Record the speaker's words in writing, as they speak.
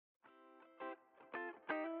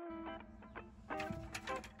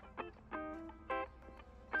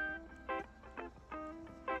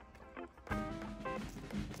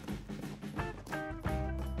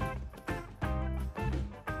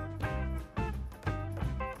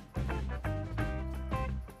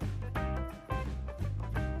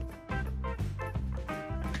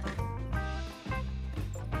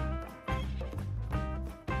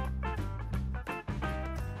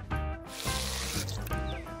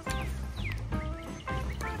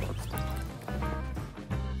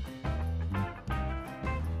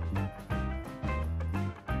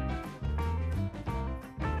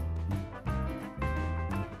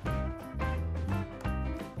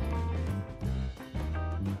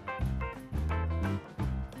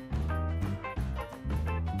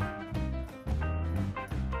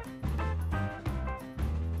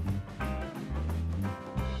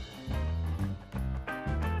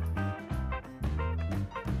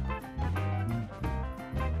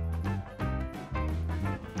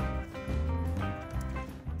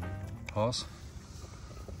Hoss,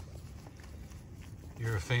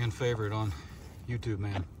 you're a fan favorite on YouTube,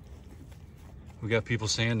 man. We got people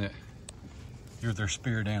saying that you're their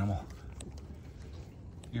spirit animal.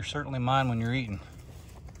 You're certainly mine when you're eating.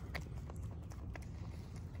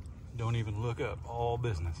 Don't even look up, all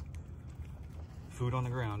business. Food on the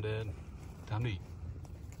ground, Dad. Time to eat.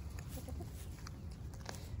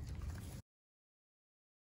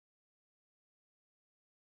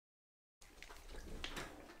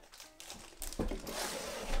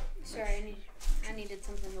 Sorry, I needed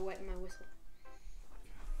something to wet my whistle.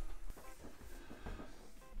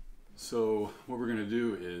 So what we're gonna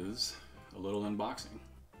do is a little unboxing.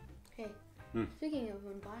 Hey, speaking of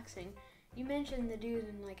unboxing, you mentioned the dude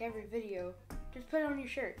in like every video. Just put on your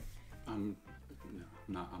shirt. I'm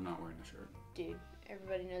not wearing a shirt. Dude,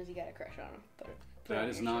 everybody knows you got a crush on him. Put That on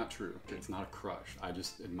is your not shirt. true. It's not a crush. I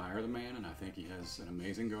just admire the man, and I think he has an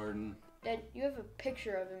amazing garden. Dad, you have a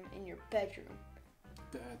picture of him in your bedroom.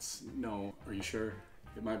 No, are you sure?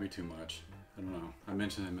 It might be too much. I don't know. I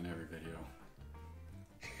mention him in every video.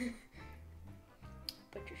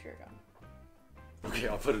 Put your shirt on. Okay,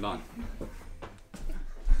 I'll put it on.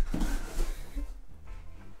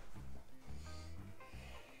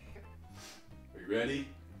 Are you ready?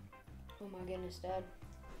 Oh my goodness, Dad.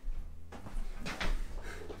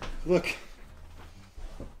 Look.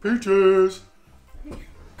 Peaches!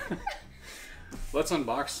 Let's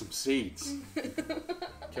unbox some seeds.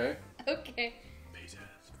 Okay? Okay. Peaches.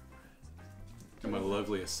 And my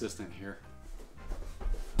lovely assistant here.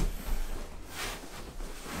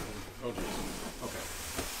 Oh, geez. Okay.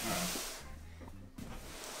 All right.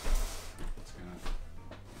 It's gonna...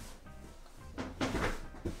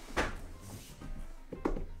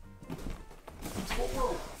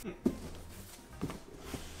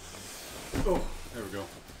 Oh, there we go.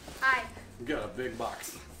 Hi. We got a big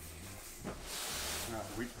box. All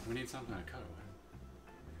right, we need something to cut with.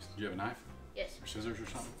 Do you have a knife? Yes. Or scissors or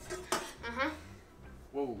something? Uh-huh.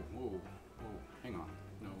 Whoa, whoa, whoa. Hang on.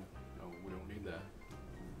 No, we don't need that.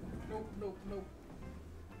 Nope.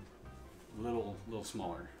 Little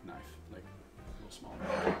smaller knife, like a little smaller.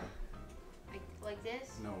 Like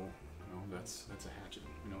this? No, that's a hatchet.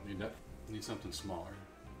 We don't need that. We need something smaller.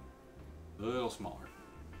 A little smaller.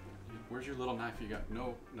 Where's your little knife you got?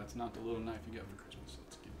 No, that's not the little knife you got for Christmas.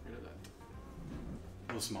 Let's get rid of that. A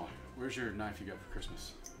little smaller. Where's your knife you got for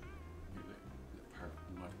Christmas?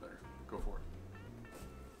 Much better. Go for it.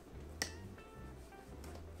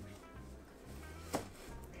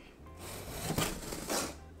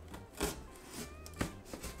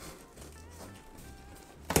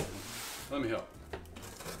 Let me help.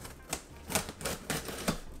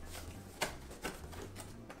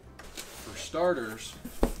 For starters,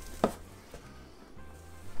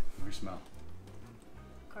 let me smell.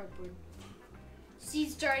 Cardboard.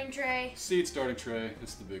 Seed starting tray. Seed starting tray.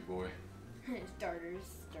 It's the big boy. Starters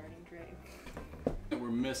starting tray. That we're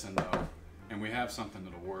missing though, and we have something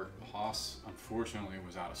that'll work. Haas, unfortunately,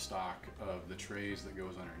 was out of stock of the trays that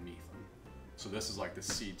goes underneath them. So this is like the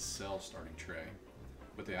seed cell starting tray.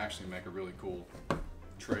 But they actually make a really cool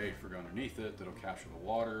tray for underneath it that'll capture the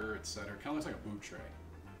water, etc. Kind of looks like a boot tray.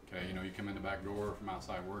 Okay, you know, you come in the back door from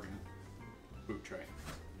outside working, boot tray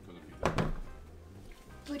goes underneath it.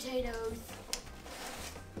 Potatoes.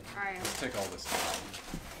 Alright. Let's take all this out.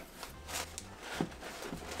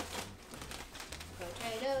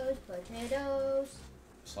 Potatoes.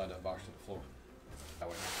 Slide that box to the floor. That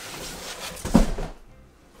way.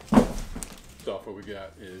 Stuff what we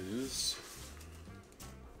got is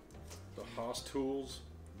the Haas Tools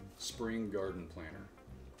Spring Garden Planter.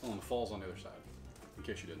 Oh, and the fall's on the other side, in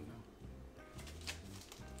case you didn't know.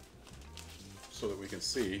 So that we can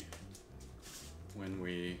see when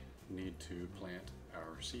we need to plant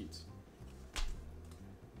our seeds.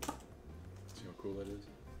 See how cool that is?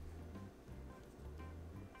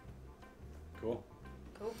 Cool?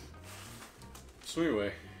 Cool. So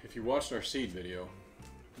anyway, if you watched our seed video,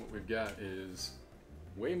 what we've got is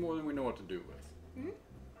way more than we know what to do with. Mm-hmm.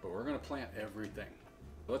 But we're gonna plant everything.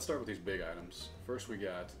 Let's start with these big items. First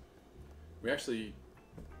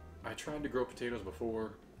I tried to grow potatoes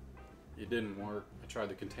before. It didn't work. I tried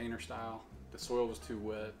the container style. The soil was too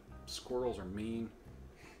wet. Squirrels are mean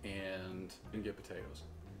and didn't get potatoes.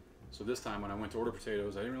 So this time when I went to order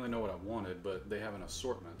potatoes, I didn't really know what I wanted, but they have an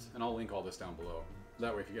assortment. And I'll link all this down below.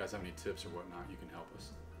 That way if you guys have any tips or whatnot, you can help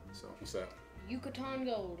us. So what's that? Yucatan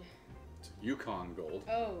Gold. It's Yukon Gold.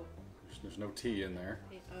 Oh. There's no T in there.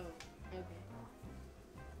 Oh, okay.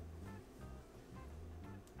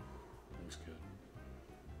 Looks good.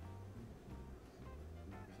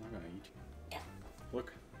 It's not gonna eat you. Yeah.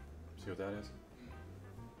 Look. See what that is?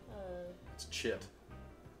 It's chit.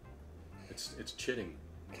 It's chitting.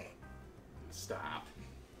 Stop.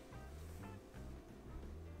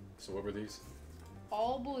 So what were these?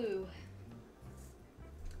 All blue.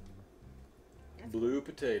 Blue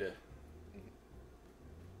potato. I'm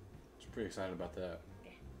pretty excited about that.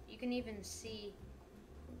 Yeah. You can even see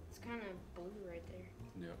it's kind of blue right there.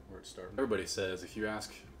 Yeah, where it started. Everybody says if you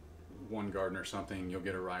ask one gardener something, you'll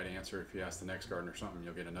get a right answer. If you ask the next gardener something,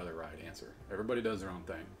 you'll get another right answer. Everybody does their own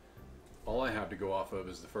thing. All I have to go off of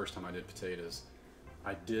is the first time I did potatoes,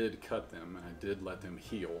 I did cut them and I did let them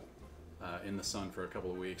heal in the sun for a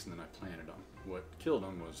couple of weeks, and then I planted them. What killed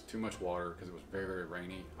them was too much water because it was very, very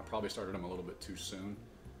rainy. I probably started them a little bit too soon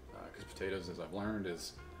because potatoes, as I've learned,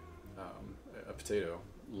 is a potato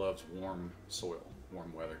loves warm soil,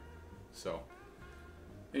 warm weather. So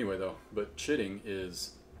anyway though, but chitting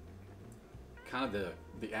is kind of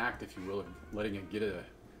the act, if you will, of letting it get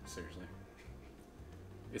seriously.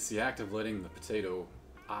 It's the act of letting the potato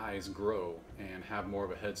eyes grow and have more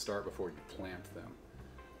of a head start before you plant them.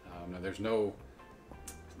 Now there's no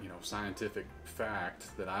scientific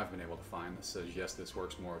fact that I've been able to find that says yes, this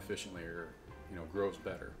works more efficiently or grows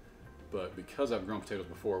better. But because I've grown potatoes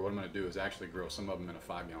before, what I'm going to do is actually grow some of them in a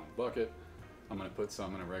 5-gallon bucket. I'm going to put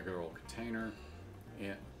some in a regular old container.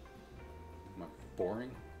 And am I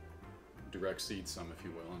boring? Direct seed some, if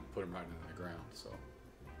you will, and put them right into the ground. So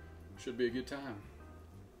should be a good time.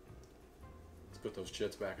 Let's put those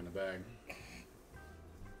chits back in the bag.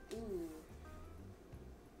 Ooh.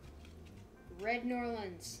 Red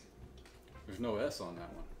Norlands. There's no S on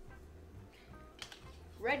that one.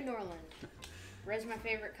 Red Norland. Red's my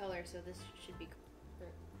favorite color, so this should be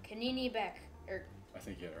Kennebec. I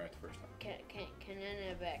think you had it right the first time.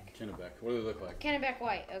 Kennebec. Kennebec. What do they look like? Kennebec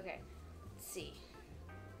white. Okay. Let's see.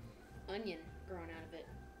 Onion growing out of it.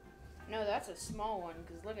 No, that's a small one,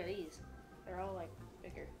 because look at these. They're all like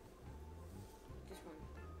bigger. This one.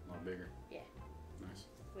 A lot bigger. Yeah. Nice.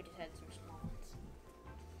 We just had some small ones.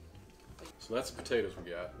 So that's the potatoes we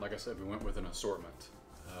got. Like I said, we went with an assortment.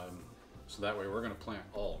 So that way we're going to plant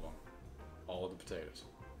all of them. All of the potatoes.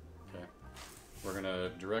 Okay. We're going to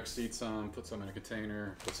direct seed some, put some in a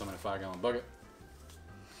container, put some in a 5-gallon bucket.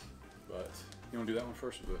 But you want to do that one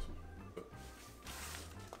first or this one?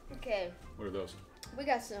 Okay. What are those? We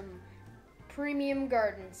got some premium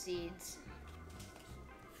garden seeds.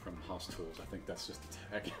 From House Tools. I think that's just the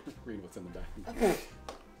tag. Read what's in the bag.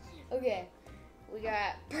 Okay. We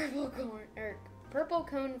got purple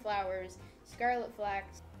cone flowers, scarlet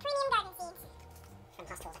flax. Premium garden seeds. From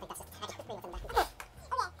House Tools. I think that's just the tag. Read what's in the bag. Okay.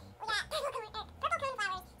 We got purple cone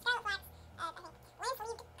flowers, scarlet flax, I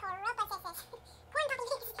think lance-leaved coropacesis, corn poppy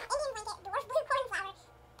leaves, Indian blanket, dwarf blue cornflower,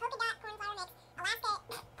 polka dot cornflower mix, Alaska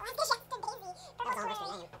shasta daisy,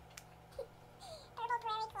 purple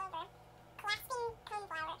prairie clover, clasping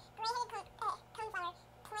coneflower, gray-headed coneflower,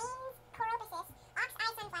 plains coropacesis,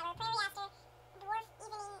 ox-eye sunflower, prairie aster, dwarf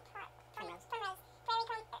evening primrose, prairie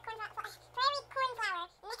cornflower,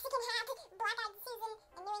 Mexican hat, black-eyed Susan,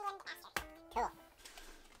 and New England aster. Cool.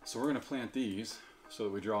 So we're going to plant these so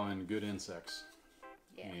that we draw in good insects.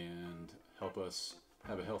 Yeah. And help us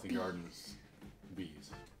have a healthy garden.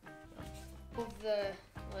 Bees. Of the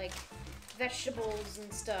vegetables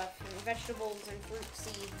and stuff, and vegetables and fruit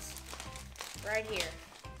seeds right here.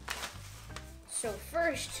 So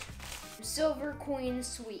first, Silver Queen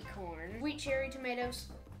sweet corn, sweet cherry tomatoes,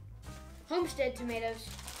 homestead tomatoes,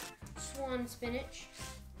 swan spinach,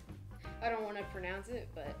 I don't want to pronounce it,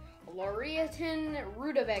 but Laureatin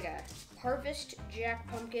rutabaga, harvest jack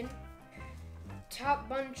pumpkin, top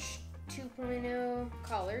bunch 2.0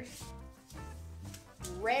 collards,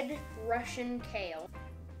 red Russian kale,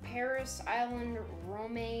 Paris Island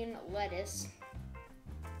romaine lettuce,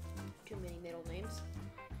 too many middle names,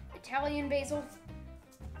 Italian basil,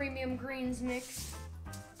 premium greens mix,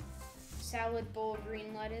 salad bowl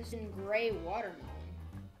green lettuce, and gray watermelon.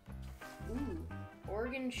 Ooh,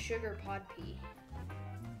 Oregon sugar pod pea.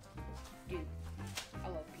 Dude, I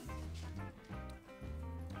love pea.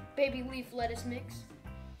 Baby leaf lettuce mix,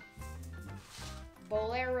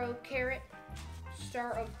 bolero carrot,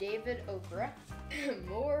 Star of David okra,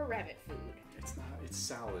 more rabbit food. It's not. It's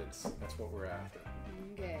salads. That's what we're after.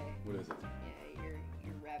 Okay. What is it? Yeah,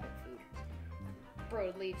 your rabbit food.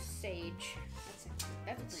 Broadleaf sage.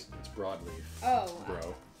 That's pretty. It's broadleaf. Oh.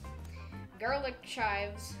 Bro. Garlic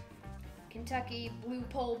chives, Kentucky blue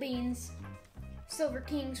pole beans, Silver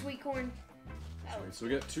King sweet corn. So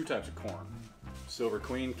we got two types of corn. Silver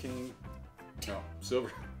Queen King. No,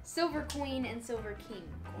 Silver. Silver Queen and Silver King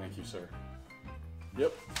corn. Thank you, sir.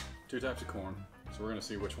 Yep, two types of corn. So we're gonna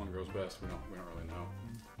see which one grows best. We don't really know.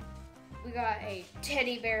 We got a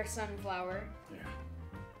teddy bear sunflower. Yeah.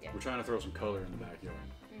 Yeah. We're trying to throw some color in the backyard.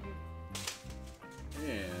 Mm-hmm.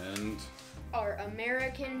 And our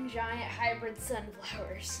American giant hybrid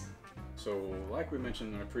sunflowers. so, like we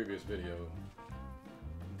mentioned in our previous video,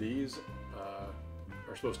 these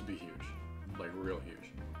are supposed to be huge, like real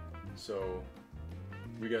huge. So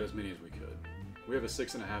we got as many as we could. We have a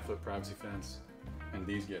 6.5 foot privacy fence, and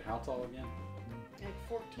these get how tall again? Like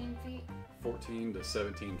 14 feet? 14 to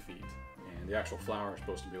 17 feet. And the actual flower is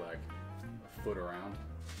supposed to be like a foot around.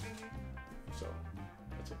 So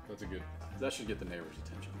that's a good, that should get the neighbors'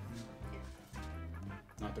 attention. Yeah.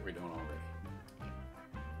 Not that we don't already.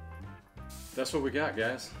 That's what we got,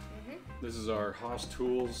 guys. This is our Haas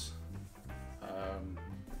Tools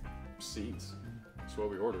seeds. That's what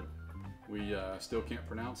we ordered. We still can't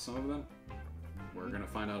pronounce some of them. We're gonna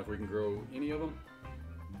find out if we can grow any of them,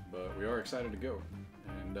 but we are excited to go.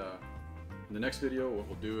 And in the next video, what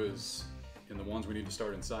we'll do is, in the ones we need to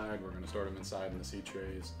start inside, we're gonna start them inside in the seed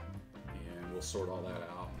trays, and we'll sort all that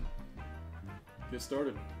out and get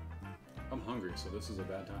started. I'm hungry, so this is a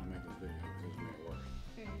bad time to make this video because it's me at work.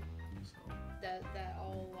 So. That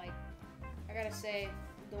all, like, I gotta say,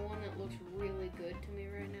 the one that looks really good to me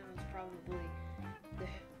right now is probably the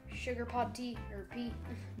sugar pod tea, or pea,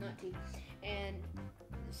 not tea, and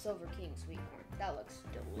the Silver King sweet corn. That looks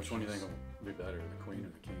delicious. Which one do you think will be better, the queen or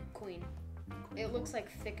the king? Queen. Queen It looks like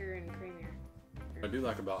thicker and creamier. What I do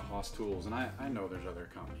like about Haas Tools, and I know there's other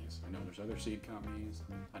companies. I know there's other seed companies.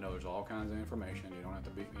 I know there's all kinds of information. You don't have to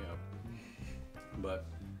beat me up. But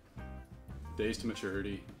days to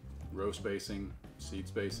maturity, row spacing, seed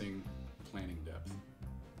spacing, planting depth.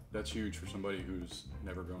 That's huge for somebody who's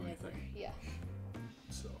never grown anything. Yeah.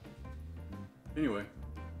 So, anyway,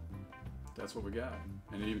 that's what we got.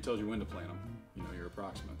 And it even tells you when to plant them. You know, your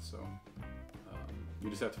approximate. So, you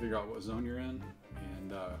just have to figure out what zone you're in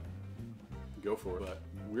and go for it. But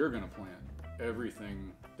we're going to plant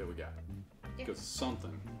everything that we got. Because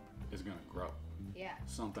something is going to grow. Yeah.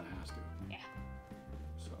 Something has to. Yeah.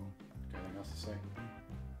 So, got anything else to say?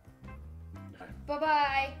 Okay.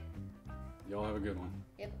 Bye-bye. Y'all have a good one.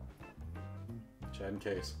 Yep. Chad and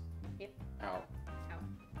Case. Yep. Out.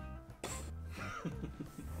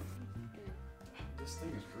 This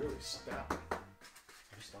thing is really stout.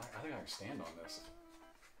 I think I can stand on this.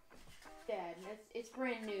 Dad, it's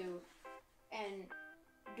brand new, and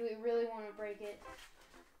do we really want to break it?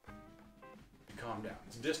 Calm down.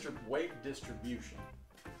 It's weight distribution.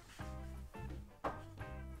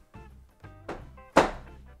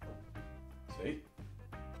 See?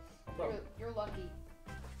 You're lucky.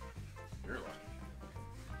 You're lucky.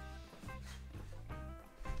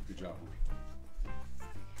 Good job, homie.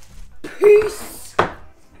 Peace!